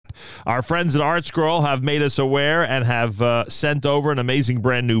Our friends at Art Scroll have made us aware and have sent over an amazing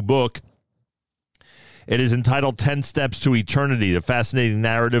brand new book. It is entitled 10 Steps to Eternity, the fascinating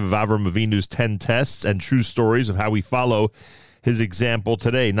narrative of Avram Avinu's 10 tests and true stories of how we follow his example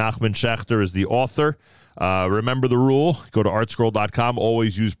today. Nachman Schachter is the author. Remember the rule. Go to artscroll.com.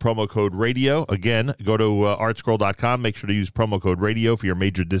 Always use promo code radio. Again, go to artscroll.com. Make sure to use promo code radio for your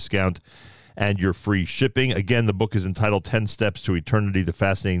major discount and your free shipping. Again, the book is entitled 10 Steps to Eternity, the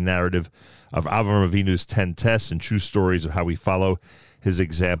fascinating narrative of Avram Avinu's 10 tests and true stories of how we follow his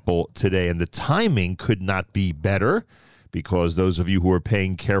example today. And the timing could not be better, because those of you who are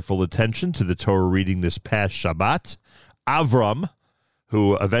paying careful attention to the Torah reading this past Shabbat, Avram,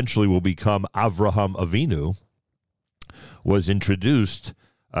 who eventually will become Avraham Avinu, was introduced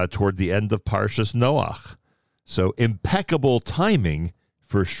toward the end of Parshas Noach. So impeccable timing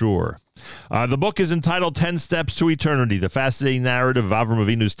for sure. The book is entitled 10 Steps to Eternity, the fascinating narrative of Avram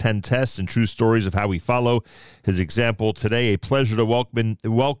Avinu's 10 tests and true stories of how we follow his example today. A pleasure to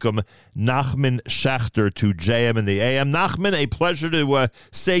welcome Nachman Schachter to JM in the AM. Nachman, a pleasure to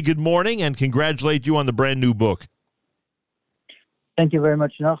say good morning and congratulate you on the brand new book. Thank you very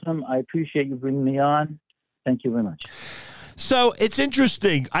much, Nachum. I appreciate you bringing me on. Thank you very much. So it's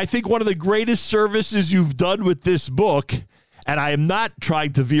interesting. I think one of the greatest services you've done with this book, and I am not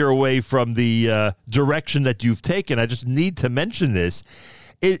trying to veer away from the direction that you've taken, I just need to mention this,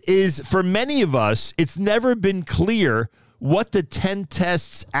 it is for many of us, it's never been clear what the 10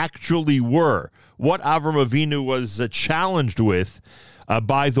 tests actually were, what Avram Avinu was challenged with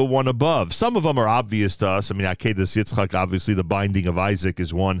by the one above. Some of them are obvious to us. I mean, Akedas Yitzchak, obviously the binding of Isaac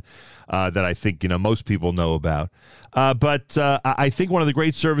is one that I think most people know about. But I think one of the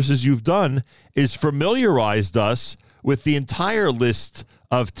great services you've done is familiarized us with the entire list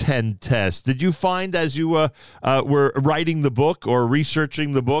of 10 tests. Did you find as you were writing the book or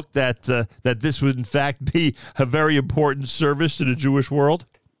researching the book that this would in fact be a very important service to the Jewish world?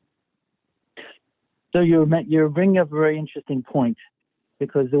 So you're bringing up a very interesting point,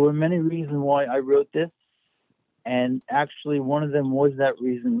 because there were many reasons why I wrote this. And actually one of them was that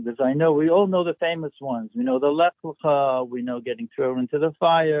reason, because I know we all know the famous ones. We know the Lech Lecha, we know getting thrown into the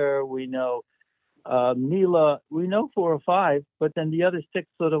fire, we know Mila, we know 4 or 5, but then the other 6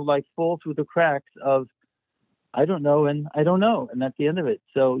 sort of like fall through the cracks of I don't know and I don't know, and that's the end of it.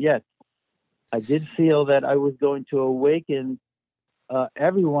 So yes, I did feel that I was going to awaken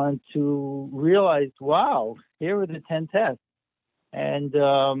everyone to realize, wow, here are the 10 tests. And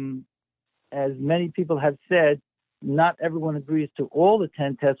as many people have said, not everyone agrees to all the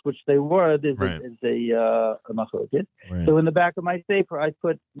 10 tests, which they were. There's a machloket. Right. So in the back of my paper, I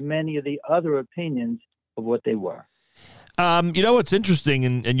put many of the other opinions of what they were. What's interesting,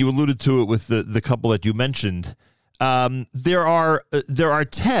 and you alluded to it with the couple that you mentioned, there are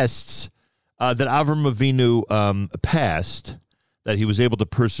tests that Avram Avinu passed, that he was able to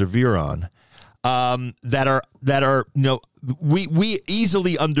persevere on, that are we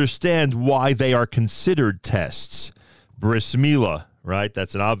easily understand why they are considered tests. Bris Milah, right?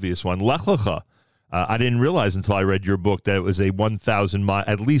 That's an obvious one. Lech Lecha. I didn't realize until I read your book that it was a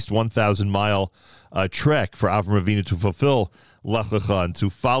at least 1,000 mile trek for Avram Avinu to fulfill Lech Lecha and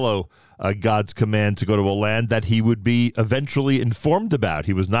to follow God's command to go to a land that he would be eventually informed about.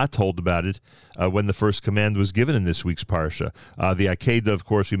 He was not told about it when the first command was given in this week's parsha. The Akedah, of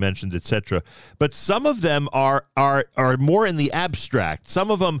course, we mentioned, etc. But some of them are more in the abstract. Some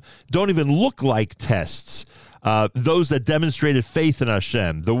of them don't even look like tests. Those that demonstrated faith in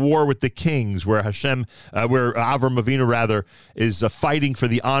Hashem, the war with the kings, where Avram Avinu is fighting for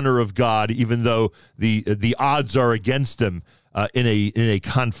the honor of God, even though the odds are against him. In a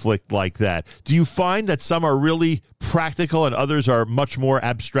conflict like that, do you find that some are really practical and others are much more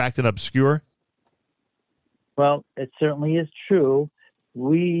abstract and obscure? Well, it certainly is true.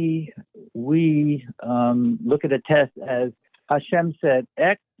 We look at a test as Hashem said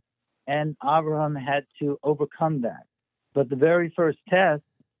X, and Abraham had to overcome that. But the very first test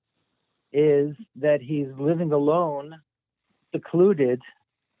is that he's living alone, secluded,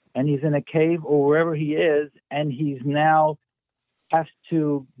 and he's in a cave or wherever he is, and he's now has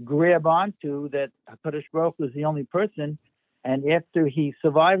to grab onto that HaKadosh Baruch Hu is the only person, and after he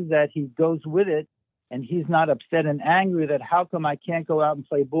survives that, he goes with it, and he's not upset and angry that how come I can't go out and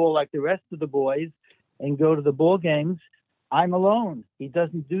play ball like the rest of the boys and go to the ball games. I'm alone. He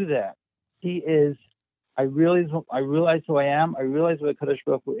doesn't do that. He is, I realize who I am, I realize what HaKadosh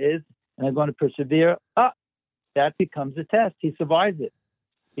Baruch Hu is, and I'm going to persevere. That becomes a test. He survives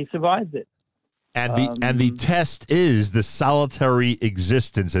it. And the test is the solitary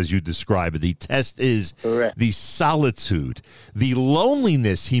existence, as you describe it. The test is Correct. the solitude, the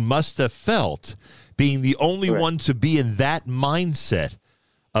loneliness he must have felt, being the only Correct. one to be in that mindset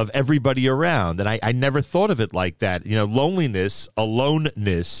of everybody around. And I never thought of it like that. You know, loneliness,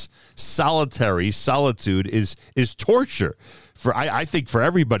 aloneness, solitude is torture. I think for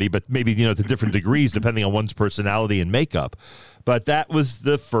everybody, but maybe, to different degrees, depending on one's personality and makeup. But that was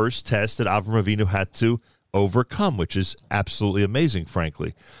the first test that Avram Avinu had to overcome, which is absolutely amazing,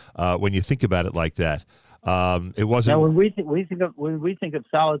 frankly, when you think about it like that. It wasn't. Now, when we think of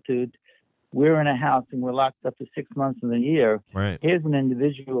solitude, we're in a house and we're locked up for 6 months in a year. Right. Here's an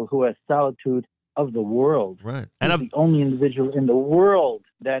individual who has solitude of the world. Right. And the only individual in the world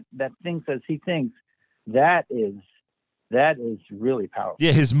that thinks as he thinks. That is really powerful.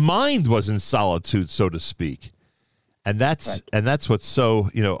 Yeah, his mind was in solitude, so to speak. And that's what's so,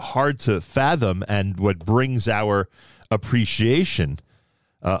 hard to fathom, and what brings our appreciation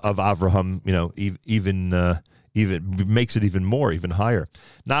of Avraham, even makes it even higher.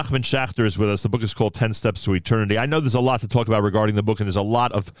 Nachman Schachter is with us. The book is called 10 Steps to Eternity. I know there's a lot to talk about regarding the book, and there's a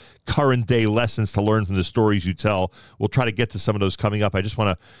lot of current day lessons to learn from the stories you tell. We'll try to get to some of those coming up. I just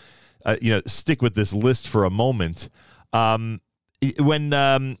want to, stick with this list for a moment. When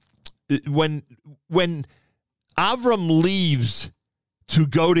Avram leaves to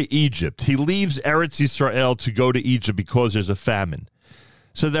go to Egypt, he leaves Eretz Yisrael to go to Egypt because there's a famine.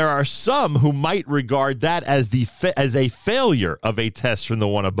 So there are some who might regard that as as a failure of a test from the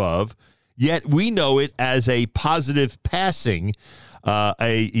one above, yet we know it as a positive passing,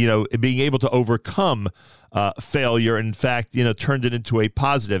 being able to overcome failure. In fact, turned it into a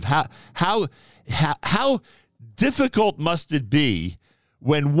positive. How difficult must it be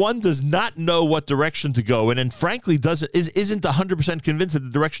when one does not know what direction to go in, and frankly isn't 100% convinced that the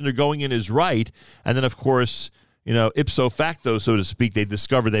direction they're going in is right, and then of course, ipso facto, so to speak, they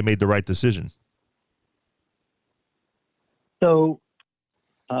discover they made the right decision. So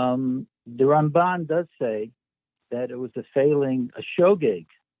the Ramban does say that it was a shogeg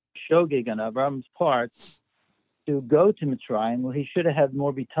on Avram's part to go to Mitzrayim. Well, he should have had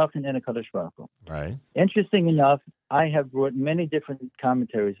more bitachon in a Kadosh Baruch Hu. Right. Interesting enough, I have brought many different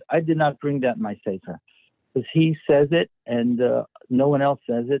commentaries. I did not bring that in my sefer because he says it and no one else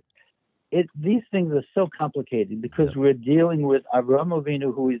says it. These things are so complicated because we're dealing with Avraham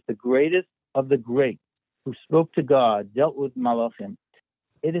Avinu, who is the greatest of the great, who spoke to God, dealt with Malachim.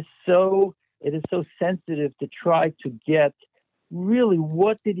 It is so sensitive to try to get really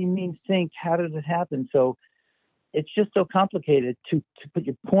what did he mean, think, how did it happen? So it's just so complicated to put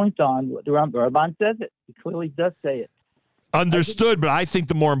your point on what the Ramban says it. He clearly does say it. Understood, but I think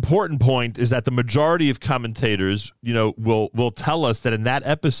the more important point is that the majority of commentators, will tell us that in that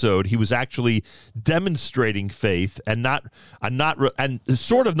episode he was actually demonstrating faith and not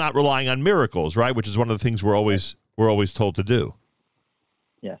sort of not relying on miracles, right? Which is one of the things we're always told to do.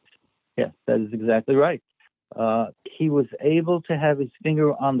 Yes, that is exactly right. He was able to have his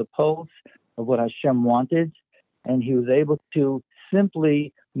finger on the pulse of what Hashem wanted, and he was able to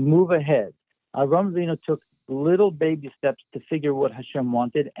simply move ahead. Avraham Avinu took little baby steps to figure what Hashem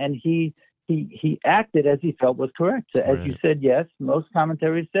wanted, and he acted as he felt was correct. So as you said, yes, most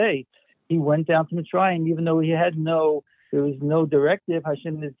commentaries say he went down to Mitzrayim, even though there was no directive.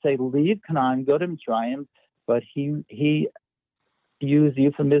 Hashem didn't say leave Canaan, go to Mitzrayim, but he used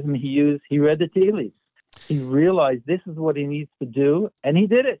euphemism. He read the tea leaves. He realized this is what he needs to do, and he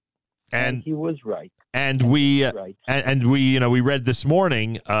did it. And he was right. And we read this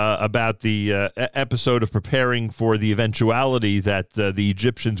morning about the episode of preparing for the eventuality that the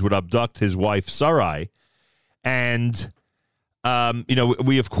Egyptians would abduct his wife Sarai, and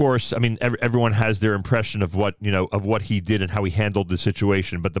we of course, everyone has their impression of what he did and how he handled the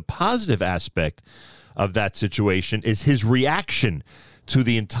situation. But the positive aspect of that situation is his reaction to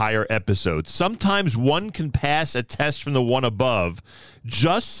the entire episode. Sometimes one can pass a test from the one above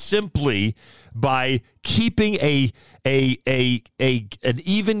just simply by keeping an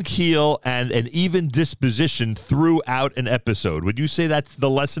even keel and an even disposition throughout an episode. Would you say that's the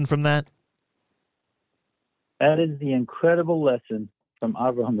lesson from that? That is the incredible lesson from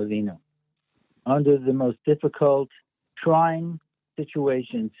Avraham Avinu. Under the most difficult, trying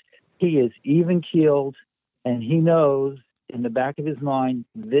situations, he is even-keeled, and he knows in the back of his mind,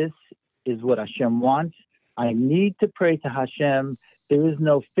 this is what Hashem wants. I need to pray to Hashem. There is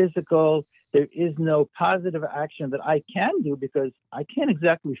no physical, there is no positive action that I can do because I can't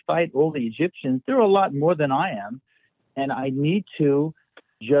exactly fight all the Egyptians. They're a lot more than I am. And I need to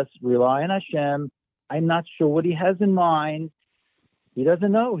just rely on Hashem. I'm not sure what he has in mind. He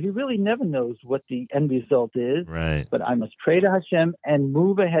doesn't know. He really never knows what the end result is. Right. But I must pray to Hashem and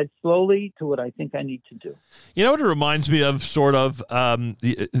move ahead slowly to what I think I need to do. You know what it reminds me of, sort of?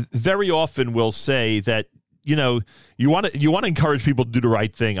 Very often we'll say that, you know, you want to encourage people to do the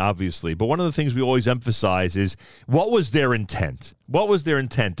right thing, obviously. But one of the things we always emphasize is, what was their intent? What was their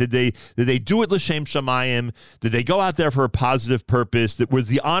intent? Did they do it l'shem shamayim? Did they go out there for a positive purpose? That was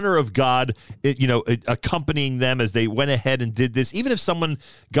the honor of God, accompanying them as they went ahead and did this? Even if someone,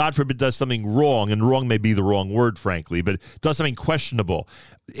 God forbid, does something wrong, and wrong may be the wrong word, frankly, but does something questionable,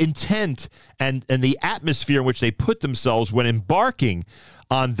 intent and the atmosphere in which they put themselves when embarking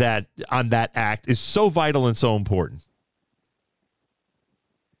on that act is so vital and so important.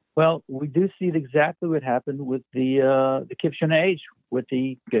 Well, we do see exactly what happened with the Kibshon age, with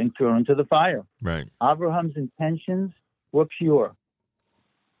the getting thrown into the fire. Right. Abraham's intentions were pure,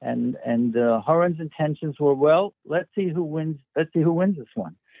 and Haran's intentions were, well, let's see who wins. Let's see who wins this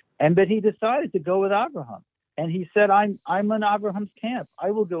one. But he decided to go with Abraham, and he said, "I'm in Abraham's camp.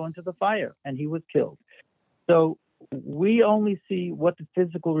 I will go into the fire," and he was killed. So we only see what the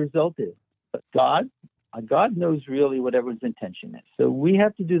physical result is, but God knows really what everyone's intention is. So we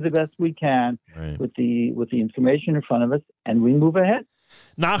have to do the best we can with the information in front of us, and we move ahead.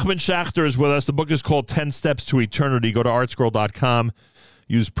 Nachman Schachter is with us. The book is called 10 Steps to Eternity. Go to artscroll.com.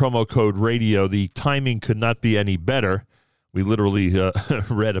 Use promo code radio. The timing could not be any better. We literally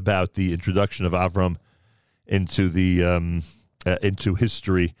read about the introduction of Avram into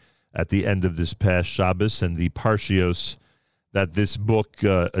history at the end of this past Shabbos, and the parshios that this book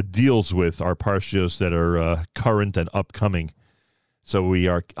deals with are parshios that are current and upcoming. So we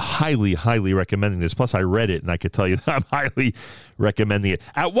are highly, highly recommending this. Plus, I read it, and I could tell you that I'm highly recommending it.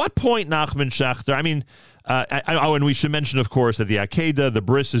 At what point, Nachman Schachter, I mean, and we should mention, of course, that the Akedah, the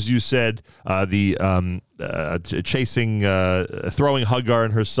bris, as you said, throwing Hagar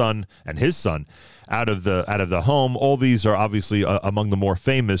and her son and his son out of the home. All these are obviously among the more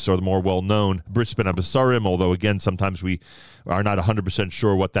famous or the more well-known bris ben abasarim, although, again, sometimes we are not 100%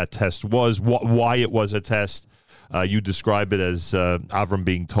 sure what that test was, why it was a test. You describe it as Avram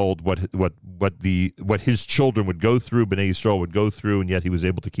being told what his children would go through, Bnei Yisrael would go through, and yet he was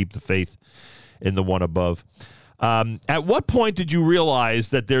able to keep the faith in the one above. At what point did you realize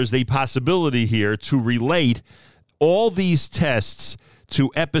that there's a possibility here to relate all these tests to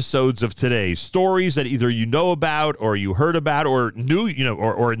episodes of today, stories that either you know about or you heard about or knew,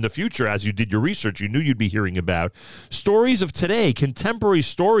 or in the future, as you did your research, you knew you'd be hearing about stories of today, contemporary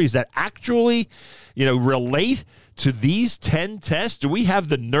stories that actually, relate to these 10 tests? Do we have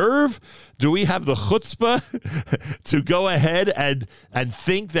the nerve? Do we have the chutzpah to go ahead and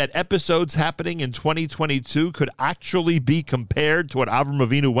think that episodes happening in 2022 could actually be compared to what Avram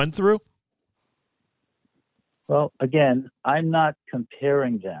Avinu went through? Well, again, I'm not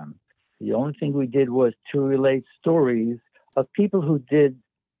comparing them. The only thing we did was to relate stories of people who did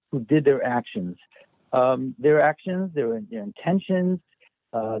their actions, their intentions,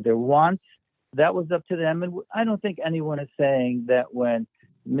 their wants. That was up to them. And I don't think anyone is saying that when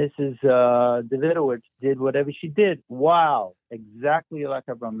Mrs. Davidowitz did whatever she did, wow, exactly like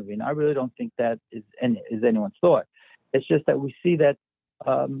Avraham Avinu. I really don't think that is anyone's thought. It's just that we see that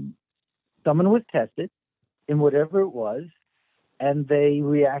someone was tested in whatever it was, and they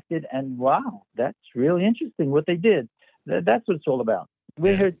reacted, and wow, that's really interesting what they did. That's what it's all about.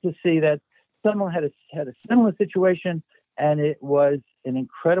 We're here to see that someone had a similar situation, and it was an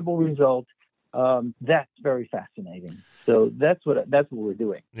incredible result. That's very fascinating. So that's what we're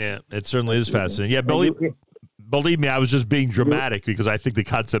doing. Yeah, it certainly is fascinating. Yeah, believe me, I was just being dramatic because I think the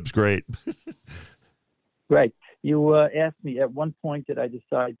concept's great. Right. You asked me at one point did I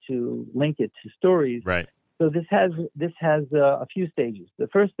decide to link it to stories. Right. So this has a few stages. The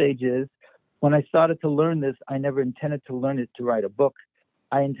first stage is when I started to learn this, I never intended to learn it to write a book.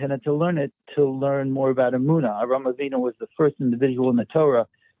 I intended to learn it to learn more about Emunah. Avraham Avinu was the first individual in the Torah.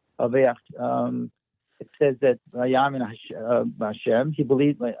 It says that Vayamin Hashem, he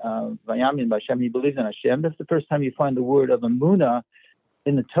believed Vayamin Hashem, he believed in Hashem. That's the first time you find the word of Emunah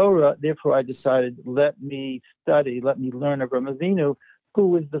in the Torah. Therefore, I decided, let me learn Avraham Avinu, who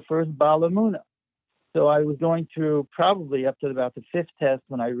was the first Baal Emunah. So I was going through probably up to about the fifth test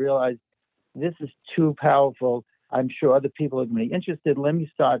when I realized this is too powerful. I'm sure other people are going to be interested. Let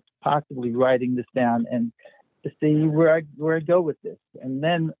me start possibly writing this down and to see where I go with this. And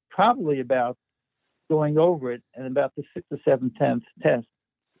then probably about going over it and about the 6th or 7th, 10th test,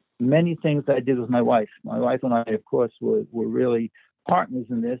 many things I did with my wife. My wife and I, of course, were really partners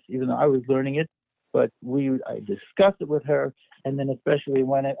in this, even though I was learning it. But I discussed it with her, and then especially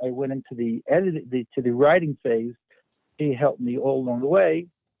when I went into the writing phase, She helped me all along the way.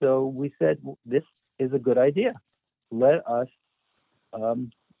 So we said, this is a good idea. Let us,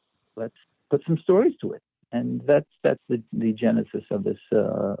 let's put some stories to it. And that's the genesis of this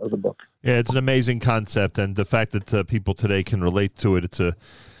of the book. Yeah, it's an amazing concept, and the fact that people today can relate to it.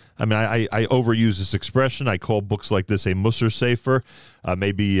 I overuse this expression. I call books like this a Musar Sefer.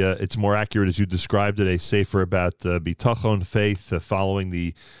 Maybe it's more accurate as you described it, a sefer about bitachon, faith, following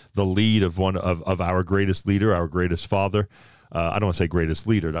the lead of one of our greatest leader, our greatest father. I don't want to say greatest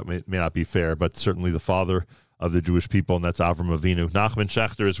leader. That may not be fair, but certainly the father of the Jewish people, and that's Avram Avinu. Nachman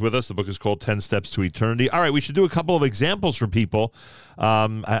Schachter is with us. The book is called 10 Steps to Eternity. All right, we should do a couple of examples for people.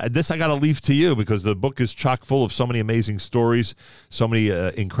 This I got to leave to you because the book is chock full of so many amazing stories, so many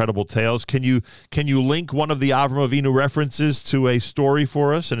incredible tales. Can you link one of the Avram Avinu references to a story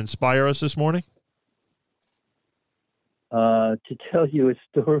for us and inspire us this morning? To tell you a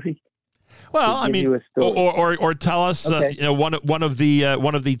story. Well, I mean, or tell us, okay. One of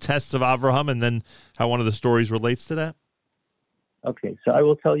the tests of Avraham, and then how one of the stories relates to that. Okay, so I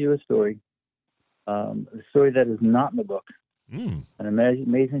will tell you a story. A story that is not in the book. An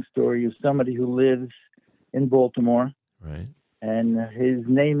amazing story of somebody who lives in Baltimore. Right. And his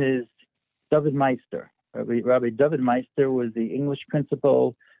name is David Meister. Rabbi David Meister was the English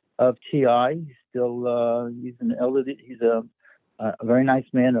principal of TI. He's still he's an elderly. He's a very nice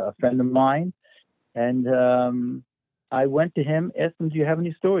man, a friend of mine. And I went to him, asked him, do you have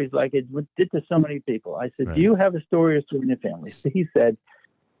any stories like it did to so many people? I said, do you have a story or two in your family? So he said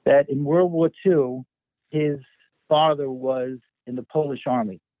that in World War II, his father was in the Polish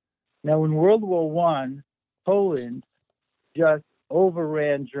army. Now, in World War I, Poland just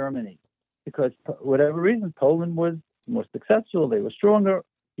overran Germany because, for whatever reason, Poland was more successful. They were stronger,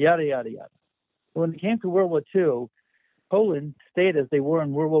 yada, yada, yada. But when it came to World War II, Poland stayed as they were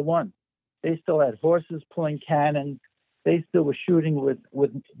in World War I. They still had horses pulling cannons. They still were shooting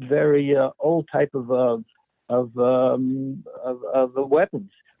with very old type of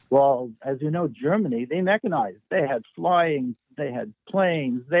weapons. Well, as you know, Germany, they mechanized. They had flying, they had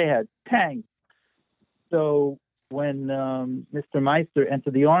planes, they had tanks. So when Mr. Meister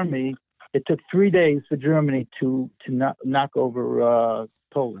entered the army, it took 3 days for Germany to knock over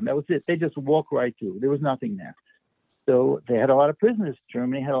Poland. That was it. They just walked right through. There was nothing there. So they had a lot of prisoners.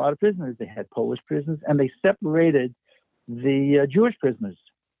 Germany had a lot of prisoners. They had Polish prisoners, and they separated the Jewish prisoners.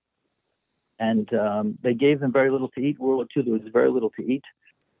 And they gave them very little to eat. World War II, there was very little to eat.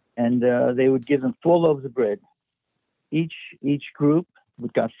 And they would give them 4 loaves of bread. Each group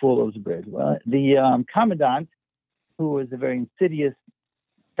got 4 loaves of bread. Well, the commandant, who was a very insidious,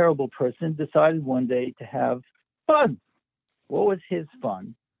 terrible person, decided one day to have fun. What was his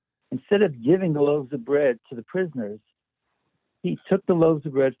fun? Instead of giving the loaves of bread to the prisoners, he took the loaves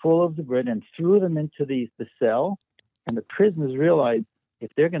of bread, 4 loaves of bread, and threw them into the cell. And the prisoners realized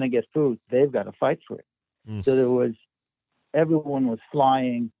if they're going to get food, they've got to fight for it. So everyone was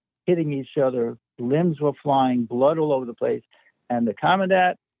flying, hitting each other, limbs were flying, blood all over the place. And the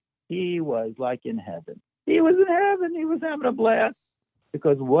commandant, he was like in heaven. He was in heaven. He was having a blast.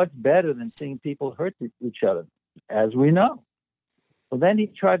 Because what's better than seeing people hurt each other, as we know? Well, then he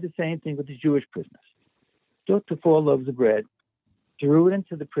tried the same thing with the Jewish prisoners. Took the 4 loaves of bread, threw it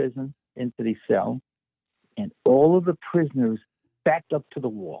into the prison, into the cell, and all of the prisoners backed up to the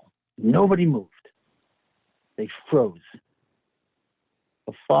wall. Nobody moved. They froze.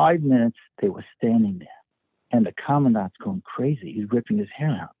 For 5 minutes, they were standing there. And the commandant's going crazy. He's ripping his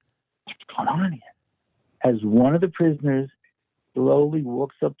hair out. What's going on here? As one of the prisoners slowly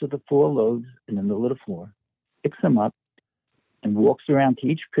walks up to the 4 loaves in the middle of the floor, picks them up, and walks around to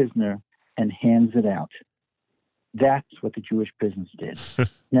each prisoner and hands it out. That's what the Jewish prisoners did.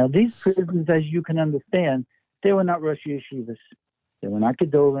 Now, these prisoners, as you can understand, they were not Rosh Yeshivas. They were not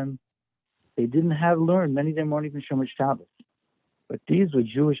Gedolim. They didn't have learned. Many of them weren't even Shomer Shabbos. But these were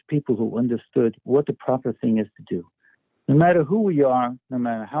Jewish people who understood what the proper thing is to do. No matter who we are, no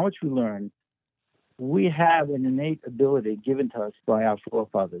matter how much we learn, we have an innate ability given to us by our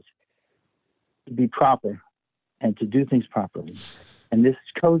forefathers to be proper and to do things properly. And this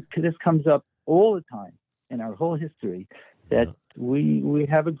comes up all the time in our whole history, that we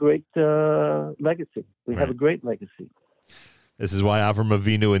have a great legacy. We have a great legacy. This is why Avram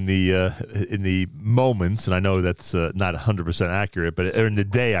Avinu in the moments, and I know that's not 100% accurate, but in the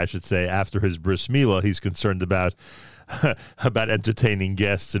day, I should say, after his bris milah, he's concerned about entertaining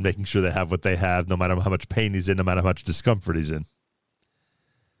guests and making sure they have what they have, no matter how much pain he's in, no matter how much discomfort he's in.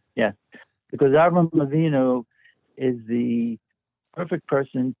 Yes, because Avram Avinu is the perfect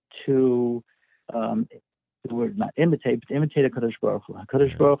person to the word not imitate, but to imitate a Kadosh Baruch Hu.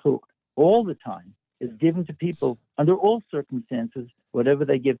 Kadosh Baruch Hu all the time is given to people under all circumstances, whatever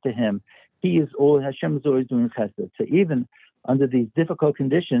they give to him. Hashem is always doing chesed. So even under these difficult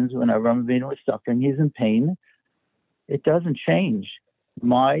conditions, when Avraham Avinu is suffering, he's in pain, it doesn't change.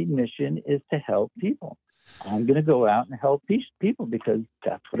 My mission is to help people. I'm going to go out and help people because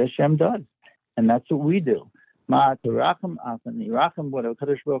that's what Hashem does. And that's what we do. What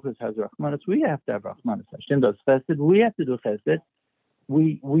Kadosh Baruch Hu has Rachmanis, we have to have Rachmanis. Hashem does chesed, we have to do chesed.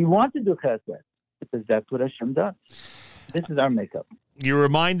 We want to do chesed because that's what Hashem does. This is our makeup. You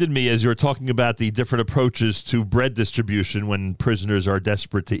reminded me, as you were talking about the different approaches to bread distribution when prisoners are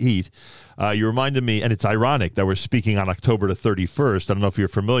desperate to eat, you reminded me, and it's ironic that we're speaking on October the 31st. I don't know if you're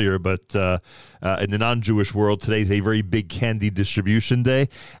familiar, but in the non-Jewish world, today's a very big candy distribution day.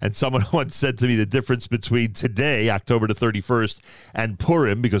 And someone once said to me the difference between today, October the 31st, and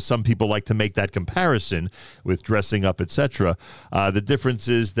Purim, because some people like to make that comparison with dressing up, etc. The difference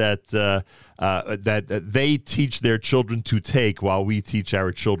is that that they teach their children to take while we teach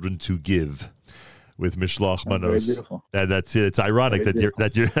our children to give with Mishloach Manos. That's it. It's ironic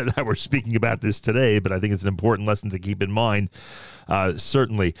that we're speaking about this today, but I think it's an important lesson to keep in mind.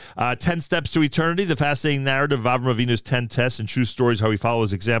 Certainly. 10 Steps to Eternity, the fascinating narrative of Avram Avinu's 10 tests and true stories, how he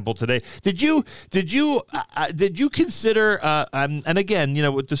follows example today. Did you consider, and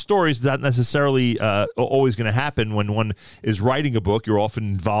again, with the stories, not necessarily always going to happen when one is writing a book. You're often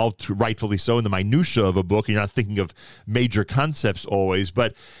involved, rightfully so, in the minutia of a book. You're not thinking of major concepts always,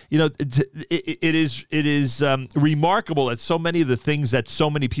 but it is remarkable that so many of the things that so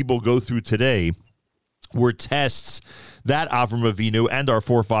many people go through today were tests that Avram Avinu and our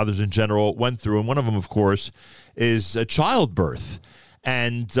forefathers in general went through. And one of them, of course, is childbirth.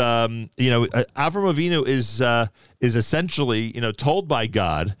 And, Avram Avinu is essentially, told by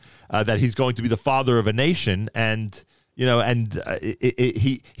God that he's going to be the father of a nation. And,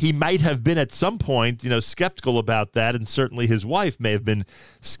 he might have been at some point, skeptical about that. And certainly his wife may have been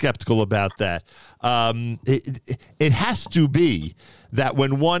skeptical about that. It has to be that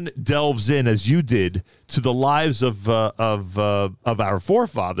when one delves in, as you did, to the lives of our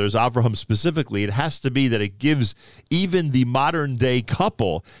forefathers, Avraham specifically, it has to be that it gives even the modern day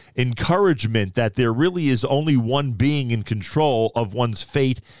couple encouragement that there really is only one being in control of one's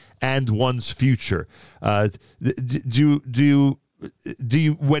fate and one's future. Do you,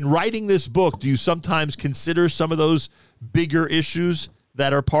 when writing this book, do you sometimes consider some of those bigger issues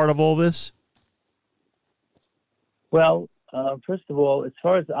that are part of all this? Well, first of all, as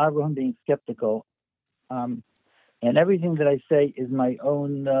far as Abraham being skeptical, and everything that I say is my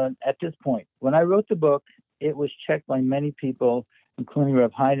own at this point. When I wrote the book, it was checked by many people, including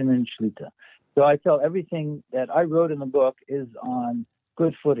Rav Heinemann and Shlita. So I felt everything that I wrote in the book is on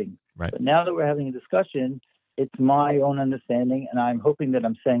good footing. Right. But now that we're having a discussion, it's my own understanding, and I'm hoping that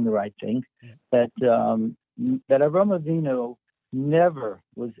I'm saying the right thing, that Avraham Avinu never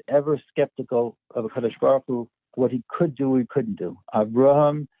was ever skeptical of HaKadosh Baruch Hu, what he could do, he couldn't do.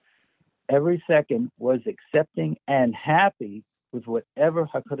 Avraham, every second, was accepting and happy with whatever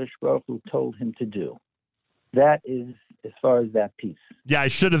HaKadosh Baruch Hu told him to do. That is as far as that piece. Yeah, I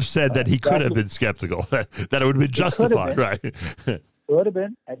should have said that he could have been skeptical, that it would have been justified, right? Could have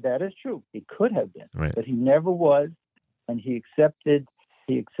been, and that is true. He could have been, right. But he never was, and he accepted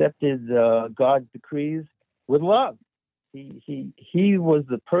God's decrees with love. He was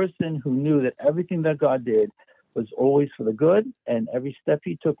the person who knew that everything that God did was always for the good, and every step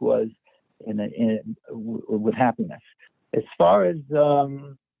he took was with happiness. As far as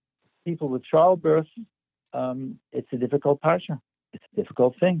people with childbirth, it's a difficult parsha. It's a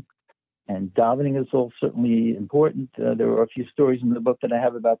difficult thing. And davening is all certainly important. There are a few stories in the book that I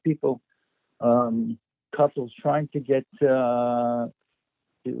have about people, couples trying to get to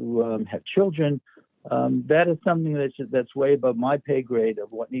have children. That is something that's way above my pay grade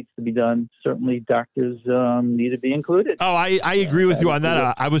of what needs to be done. Certainly, doctors need to be included. Oh, I agree with you on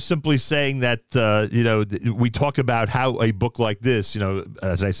that. I was simply saying that we talk about how a book like this,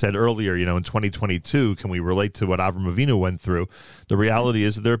 as I said earlier, in 2022, can we relate to what Avram Avinu went through? The reality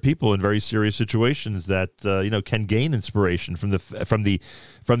is that there are people in very serious situations that can gain inspiration from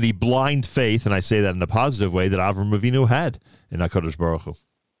the blind faith, and I say that in a positive way, that Avram Avinu had in HaKadosh Baruch Hu.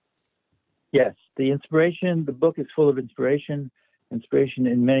 Yes, the book is full of inspiration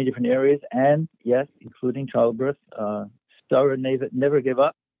in many different areas, and yes, including childbirth. Sarah never gave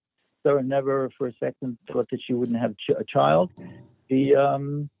up. Sarah never for a second thought that she wouldn't have a child. She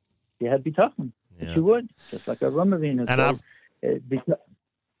had bitachon. Yeah. She would, just like Avram Avinu.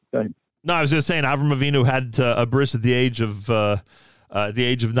 Go ahead. No, I was just saying Avram Avinu had a bris at the age of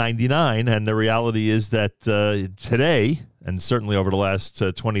 99, and the reality is that today, And certainly over the last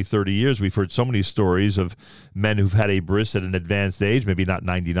 20, 30 years, we've heard so many stories of men who've had a bris at an advanced age, maybe not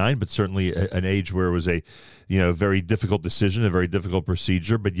 99, but certainly an age where it was a very difficult decision, a very difficult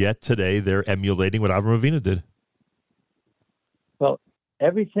procedure. But yet today they're emulating what Avraham Avinu did. Well,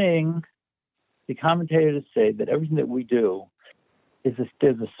 everything, the commentators say that everything that we do there's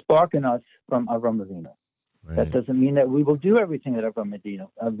a spark in us from Avraham Avinu. Right. That doesn't mean that we will do everything that Avraham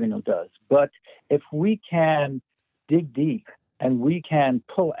Avinu does. But if we can dig deep and we can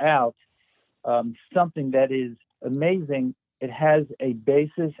pull out something that is amazing, it has a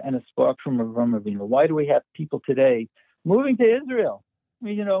basis and a spark from Avraham Avinu. Why do we have people today moving to Israel?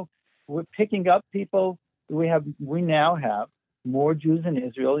 We're picking up people. We now have more Jews in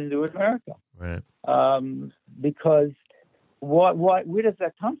Israel than do in America. Right. Because where does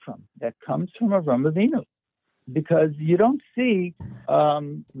that come from? That comes from Avraham Avinu. Because you don't see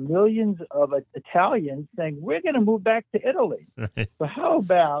millions of Italians saying, we're going to move back to Italy. Right. So how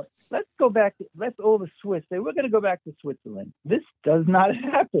about, let's all the Swiss say, we're going to go back to Switzerland. This does not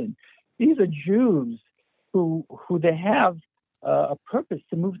happen. These are Jews who they have a purpose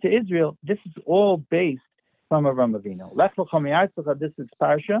to move to Israel. This is all based from Avraham Avinu. This is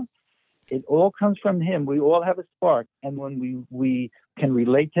Parsha. It all comes from him. We all have a spark. And when we can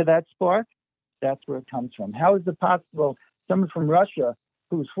relate to that spark, that's where it comes from. How is it possible someone from Russia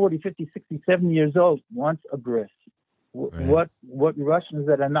who's 40, 50, 60, 70 years old wants a bris? Right. What Russians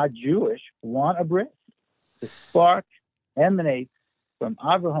that are not Jewish want a bris? The spark emanates from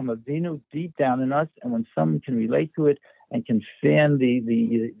Avraham Avinu deep down in us, and when someone can relate to it and can fan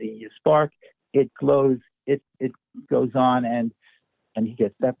the spark, it glows, it goes on, and he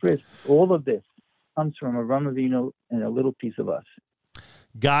gets that bris. All of this comes from Avraham Avinu and a little piece of us.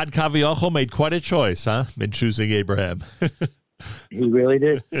 God, Kaviochel, made quite a choice, in choosing Abraham. He really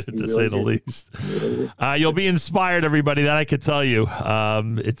did. To say the least. You'll be inspired, everybody, that I can tell you.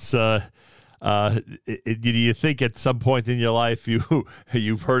 You think at some point in your life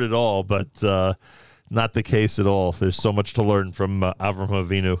you've heard it all, but not the case at all. There's so much to learn from Avraham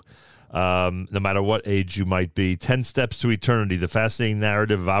Avinu. No matter what age you might be. 10 Steps to Eternity, the fascinating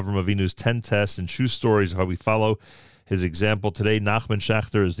narrative of Avraham Avinu's 10 tests and true stories of how we follow his example today. Nachman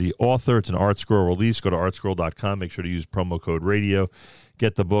Schachter is the author. It's an ArtScroll release. Go to artscroll.com. Make sure to use promo code radio.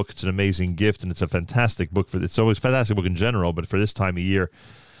 Get the book. It's an amazing gift, and it's a fantastic book. It's always a fantastic book in general, but for this time of year,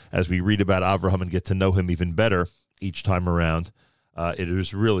 as we read about Avraham and get to know him even better each time around, it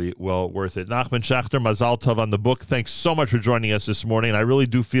is really well worth it. Nachman Schachter, Mazal Tov on the book. Thanks so much for joining us this morning. And I really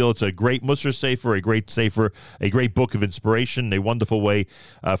do feel it's a great Musar Sefer, a great book of inspiration, a wonderful way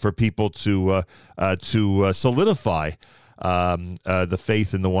for people to solidify the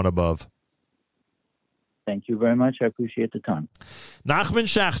faith in the one above. Thank you very much. I appreciate the time. Nachman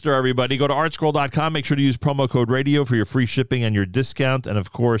Schachter, everybody. Go to artscroll.com. Make sure to use promo code radio for your free shipping and your discount. And,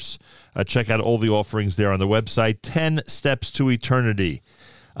 of course, check out all the offerings there on the website. 10 Steps to Eternity.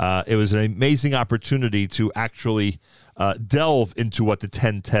 It was an amazing opportunity to actually delve into what the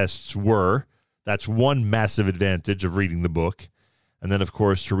 10 tests were. That's one massive advantage of reading the book. And then, of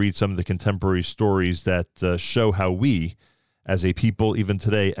course, to read some of the contemporary stories that show how we, as a people, even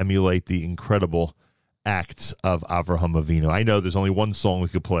today, emulate the incredible acts of Avraham Avinu. I know there's only one song we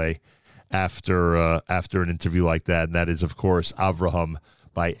could play after an interview like that, and that is, of course, Avraham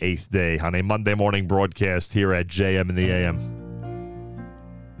by Eighth Day on a Monday morning broadcast here at JM in the AM.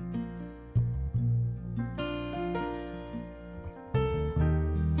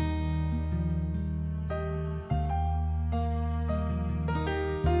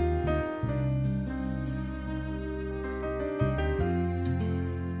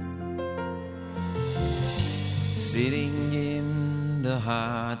 Sitting in the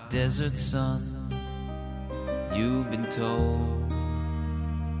hot desert sun, you've been told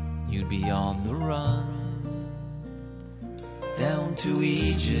you'd be on the run. Down to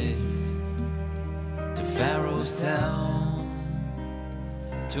Egypt, to Pharaoh's town,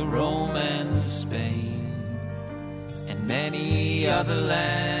 to Rome and Spain, and many other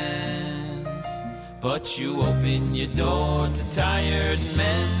lands. But you open your door to tired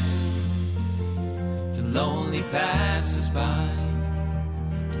men, lonely passers-by,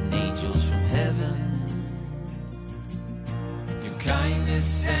 and angels from heaven. Your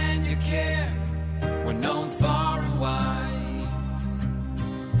kindness and your care were known far and wide.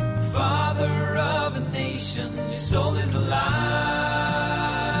 A father of a nation, your soul is alive.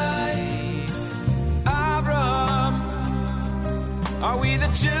 Abraham, are we the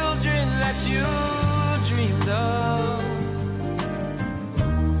children that you dreamed of?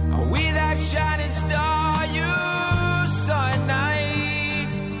 Are we that shining star you saw at night?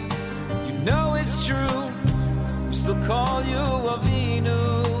 You know it's true, we're still call you Avinu.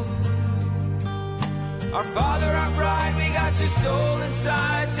 Our Father, our bride, we got your soul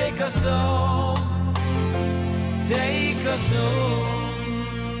inside. Take us home, take us home.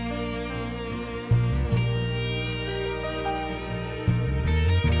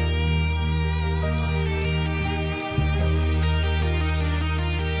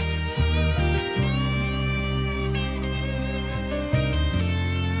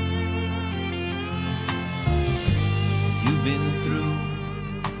 You've been through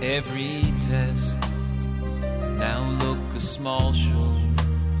every test. Now look, a small show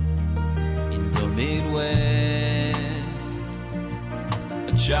in the Midwest.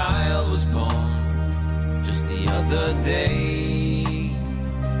 A child was born just the other day,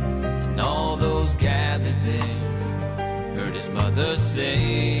 and all those gathered there heard his mother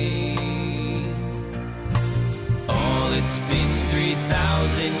say, oh, it's been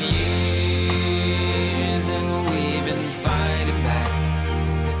 3,000 years, and we've been fighting back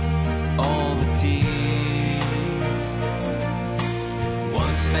all the tears.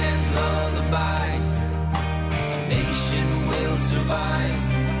 Lullaby, a nation will survive.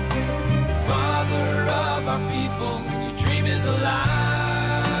 Father of our people, your dream is alive.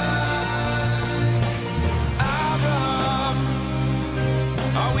 Abraham,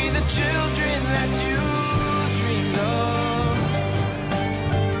 are we the children that you dreamed of?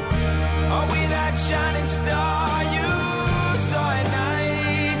 Are we that shining star you saw at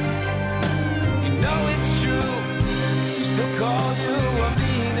night? You know it's true, we still call you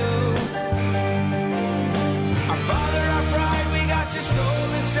Avinu. Father, our pride, we got your soul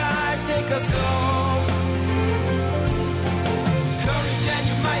inside, take us home. Courage and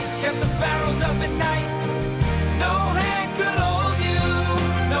your might kept the pharaohs up at night. No hand could hold you,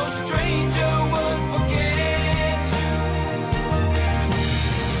 no stranger would forget you.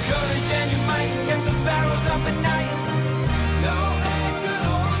 Courage and your might kept the pharaohs up at night. No hand could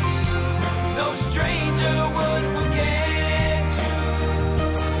hold you, no stranger would forget.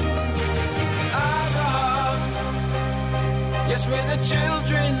 Yes, we're the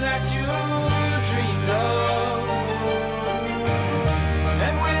children that you dreamed of,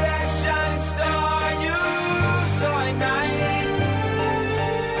 and we're that shining star you saw at night.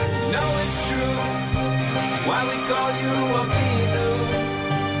 You know it's true, that's why we call you Avinu.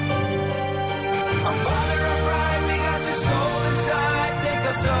 Our Father, our bride, we got your soul inside, take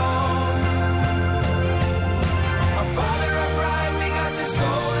us home. Our Father, our bride, we got your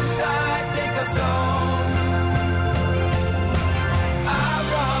soul inside, take us home.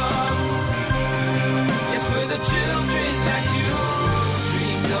 We're the children that you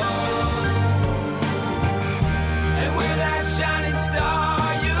dreamed of, and we're that shining star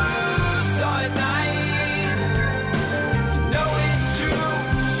you saw at night. You know it's true,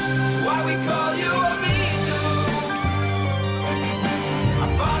 that's why we call you Avinu.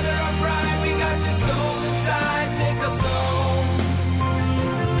 Our Father, our bride, we got your soul inside, take us home.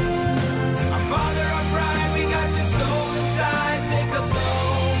 Our Father, our bride, we got your soul inside, take us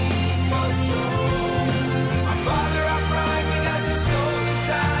home. Father, our pride, we got your soul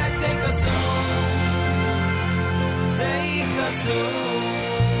inside. Take us home. Take us home.